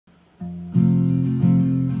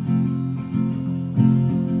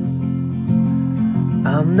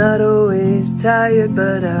I'm not always tired,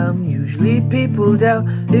 but I'm usually peopled out.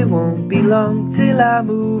 It won't be long till I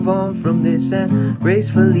move on from this and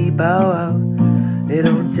gracefully bow out. It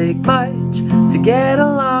don't take much to get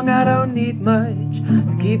along, I don't need much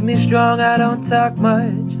to keep me strong, I don't talk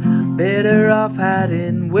much. Better off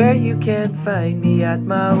hiding where you can't find me at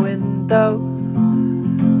my window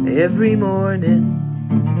every morning,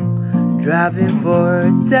 driving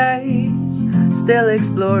for days, still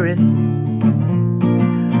exploring.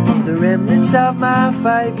 The remnants of my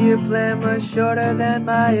 5-year plan were shorter than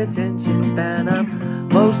my attention span. I'm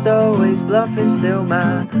most always bluffing still,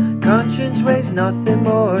 my conscience weighs nothing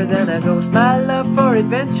more than a ghost. My love for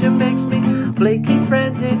adventure makes me flaky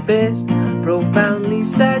friends at best, profoundly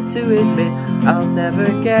sad to admit I'll never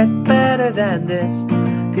get better than this.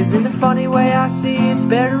 Cause in a funny way I see it's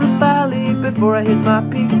better if I leave before I hit my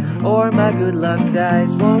peak, or my good luck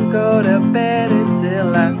dies. Won't go to bed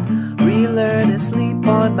until I relearn to sleep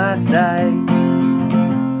on my side.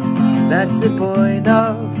 That's the point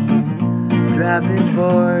of driving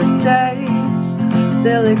for days,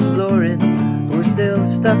 still exploring. We're still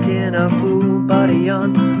stuck in a full body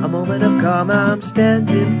yawn. A moment of calm, I'm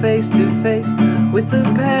standing face to face with the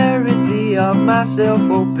parody of myself,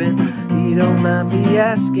 hoping you don't mind me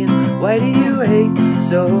asking, why do you hate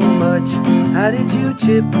so much? How did you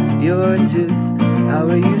chip your tooth? How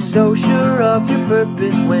are you so sure of your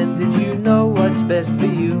purpose? When did you know what's best for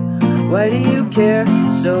you? Why do you care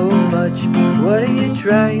so much? What are you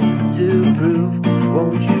trying to prove?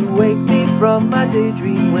 Won't you wake me from my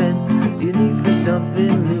daydream when you need for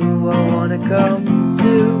something new? I wanna come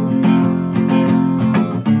to,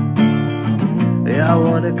 yeah, I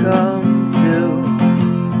wanna come